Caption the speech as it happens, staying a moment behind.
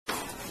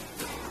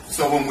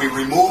So when we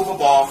remove a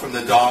ball from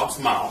the dog's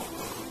mouth,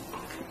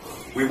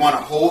 we want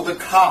to hold the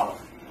collar.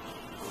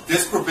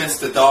 This prevents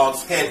the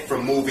dog's head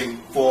from moving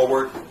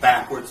forward,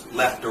 backwards,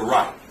 left, or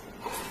right.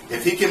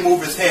 If he can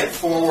move his head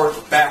forward,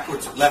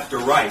 backwards, left, or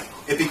right,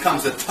 it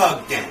becomes a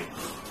tug game,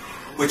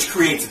 which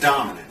creates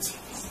dominance.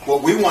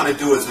 What we want to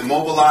do is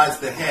immobilize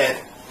the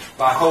head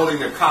by holding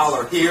the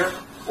collar here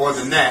or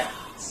the neck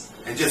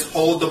and just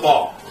hold the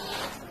ball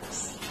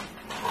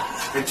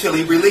until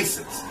he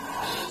releases.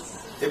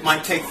 It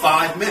might take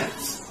 5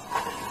 minutes.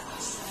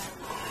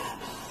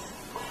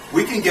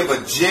 We can give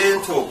a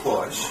gentle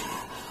push.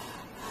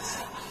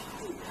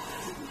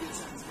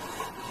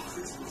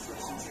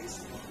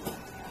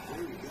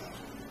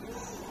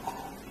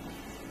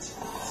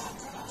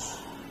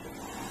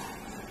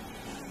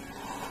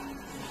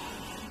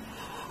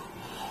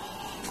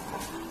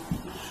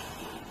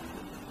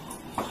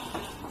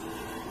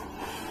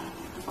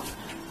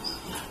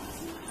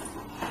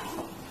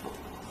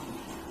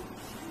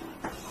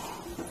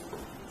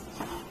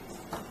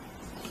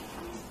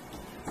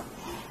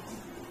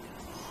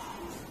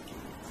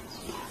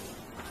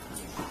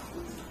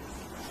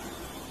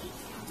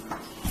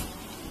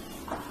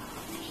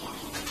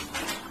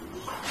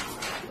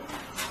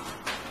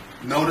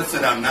 Notice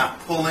that I'm not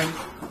pulling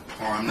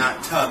or I'm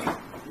not tugging.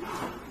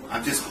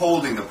 I'm just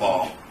holding the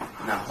ball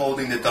and I'm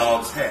holding the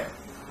dog's head.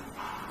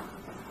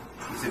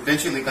 He's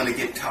eventually going to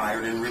get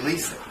tired and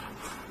release it.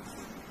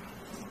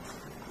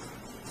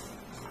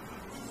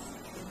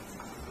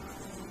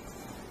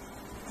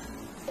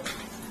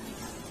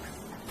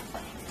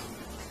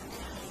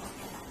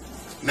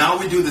 Now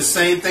we do the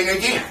same thing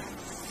again.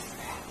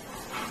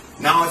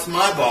 Now it's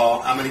my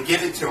ball. I'm going to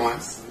give it to him.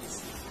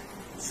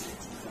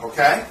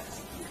 Okay?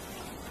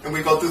 And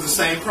we go through the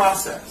same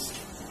process.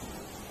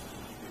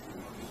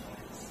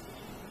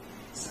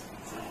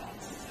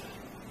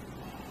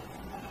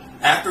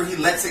 After he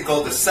lets it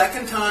go the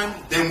second time,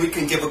 then we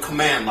can give a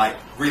command like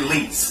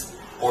release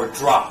or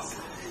drop.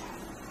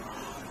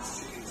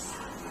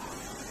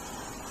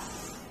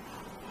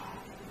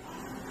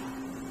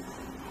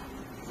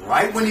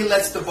 Right when he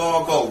lets the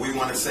ball go, we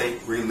want to say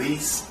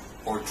release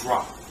or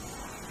drop.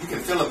 You can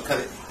feel it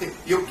because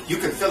you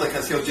can feel it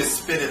because he'll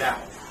just spit it out.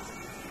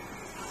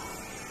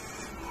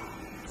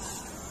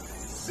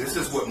 This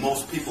is what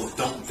most people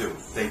don't do.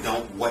 They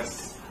don't wait.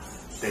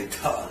 They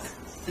tug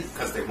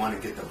because they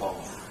want to get the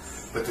ball.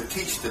 But to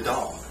teach the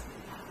dog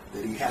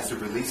that he has to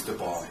release the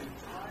ball,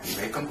 you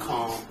make him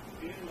calm,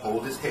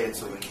 hold his head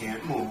so he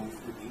can't move,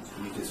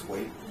 and you just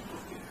wait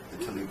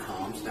until he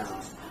calms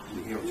down,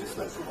 and he'll just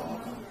let the ball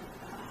go.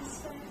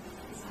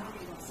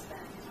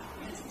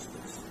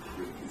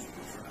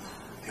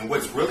 And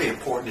what's really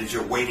important is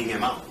you're waiting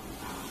him out.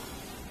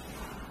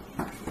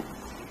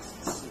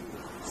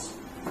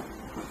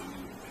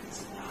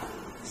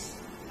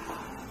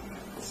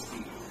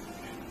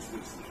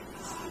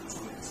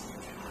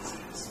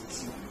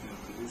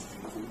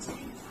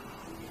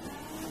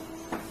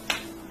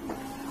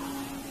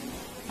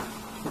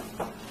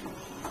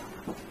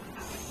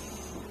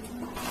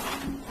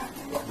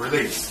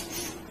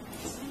 Release.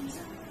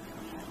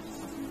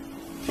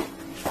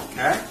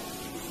 Okay?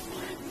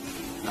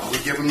 Now we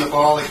give him the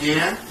ball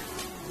again.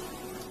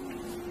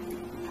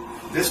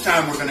 This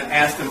time we're going to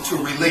ask him to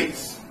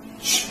release.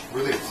 Shh,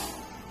 release.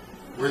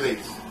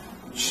 Release.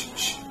 Shh,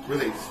 shh,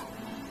 release.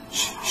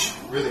 Shh, shh,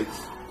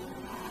 release.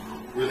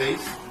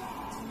 Release.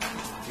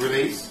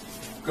 Release.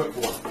 Good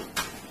boy.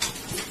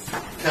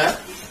 Okay?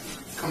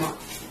 Come on.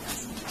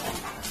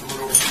 Come on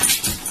over.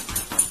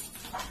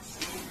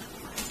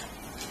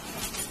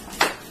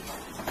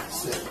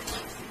 Sit.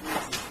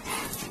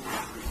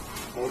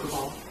 Hold the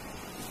ball.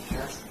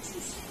 Okay.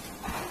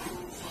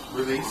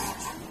 Release.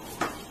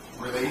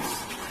 Release.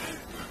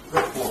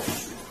 Good boy.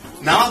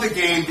 Now the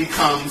game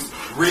becomes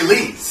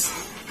release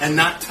and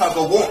not tug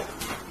of war.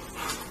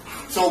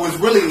 So it was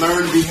really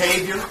learned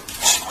behavior.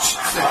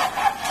 Sit.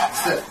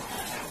 Sit.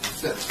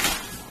 Sit.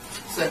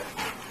 Sit.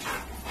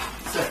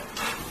 Sit.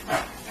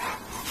 Right.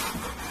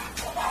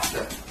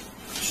 Sit.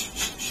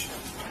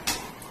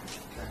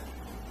 Okay.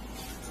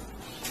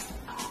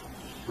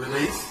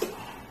 Release.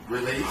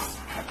 Release.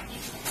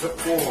 Good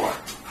boy.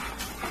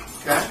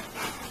 Okay?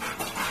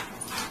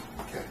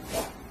 Okay.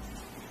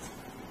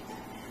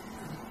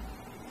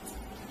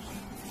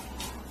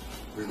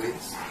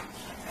 Release.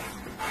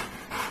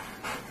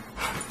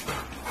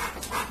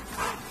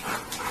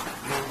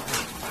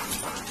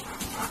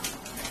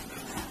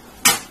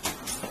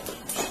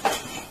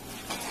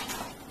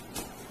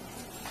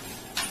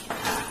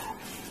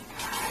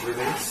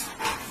 Release.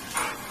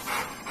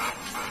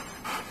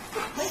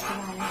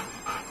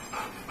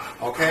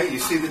 Okay, you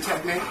see the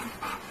technique?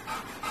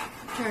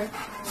 Sure.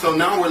 So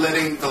now we're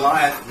letting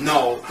Goliath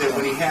know that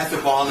when he has the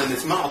ball in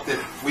his mouth that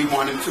we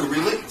want him to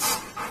release.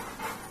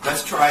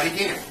 Let's try it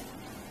again.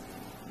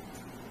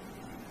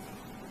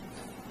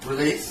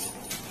 Release.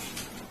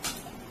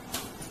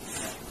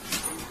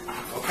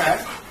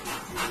 Okay.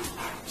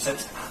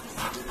 Sit.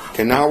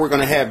 Okay, now we're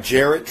going to have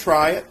Jared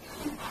try it.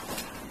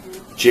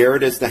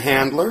 Jared is the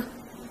handler.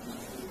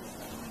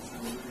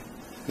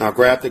 Now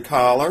grab the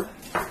collar.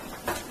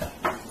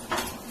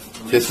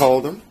 Release. Just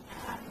hold him.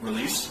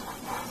 Release.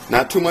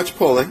 Not too much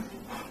pulling.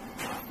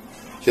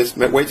 Just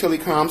wait till he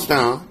calms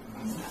down.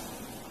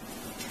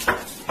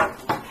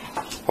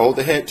 Hold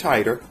the head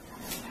tighter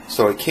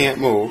so it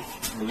can't move.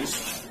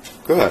 Release.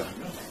 Good.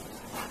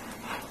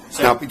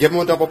 Now give him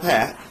a double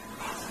pat.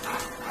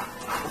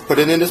 Put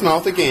it in his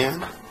mouth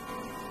again.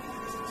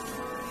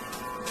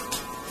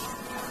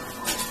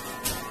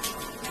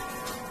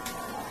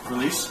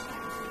 Release.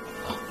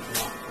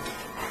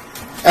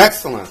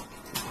 Excellent.